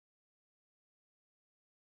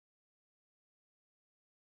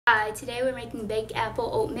Hi, today we're making baked apple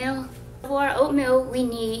oatmeal. For our oatmeal, we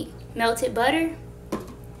need melted butter,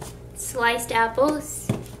 sliced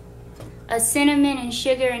apples, a cinnamon and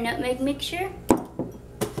sugar and nutmeg mixture,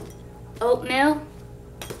 oatmeal,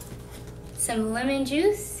 some lemon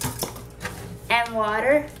juice, and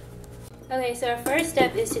water. Okay, so our first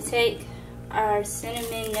step is to take our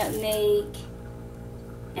cinnamon, nutmeg,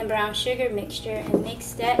 and brown sugar mixture and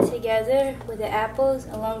mix that together with the apples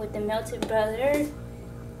along with the melted butter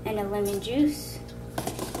and the lemon juice.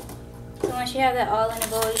 So once you have that all in a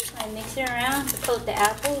bowl, you just want to mix it around to coat the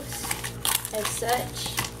apples as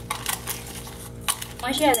such.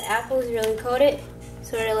 Once you have the apples really coated,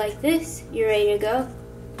 sort of like this, you're ready to go.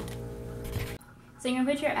 So you're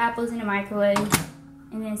gonna put your apples in the microwave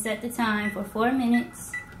and then set the time for 4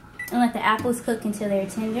 minutes and let the apples cook until they're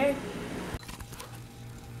tender.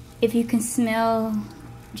 If you can smell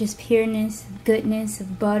just pureness, goodness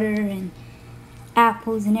of butter and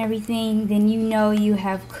apples and everything, then you know you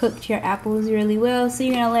have cooked your apples really well. So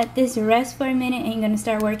you're gonna let this rest for a minute and you're gonna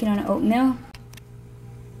start working on the oatmeal.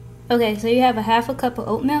 Okay, so you have a half a cup of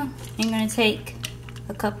oatmeal and you're gonna take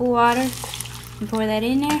a cup of water and pour that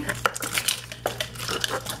in there.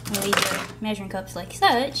 And leave your measuring cups like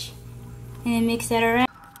such and then mix that around.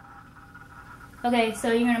 Okay,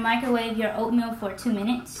 so you're gonna microwave your oatmeal for 2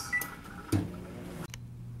 minutes.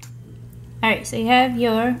 Alright, so you have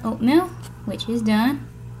your oatmeal, which is done.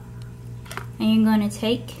 And you're gonna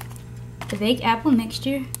take the baked apple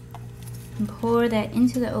mixture and pour that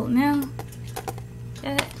into the oatmeal.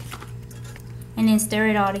 And then stir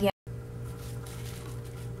it all together.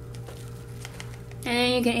 And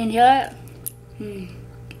then you can enjoy it.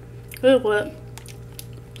 Really good.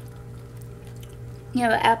 You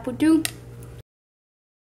have an apple too.